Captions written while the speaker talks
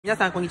皆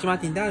さん、こんにちは。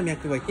ティンダーの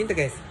脈ボイ、キンタク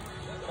です。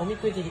おみ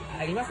くじ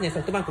ありますね。ソ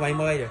フトバンクマイ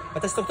モバイル。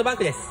私ソフトバン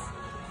クです。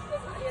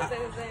ありがと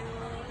うござい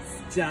ま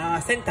す。じゃ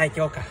あ、センター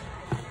行こうか。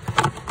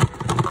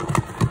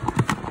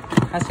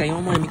確か4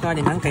問3日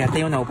で何かやった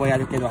ような覚えあ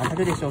るけど、当た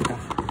るでしょうか。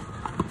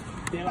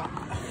では、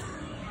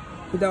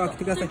札を開け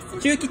てください。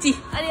中吉。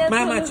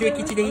まあまあ、中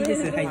吉でいいで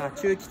す。はい。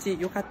中吉、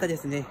良かったで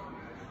すね。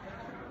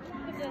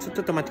ちょっ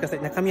と待ってくださ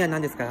い。中身は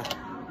何ですか？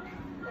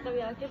中身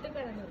開けてか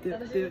ら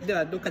ので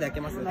は、どっかで開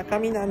けます。中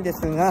身なんで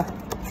すが、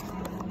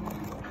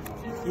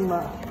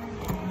今、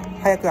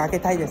早く開け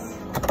たいです。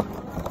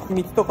秘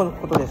密とこの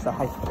ことでした。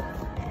はい。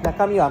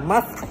中身は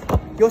マス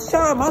ク。よっし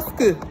ゃー、マス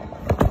ク。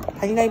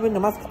足りない分の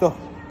マスクと、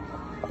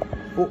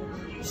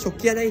食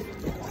器洗い。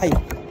はい。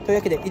という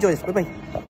わけで以上です。バイバイ。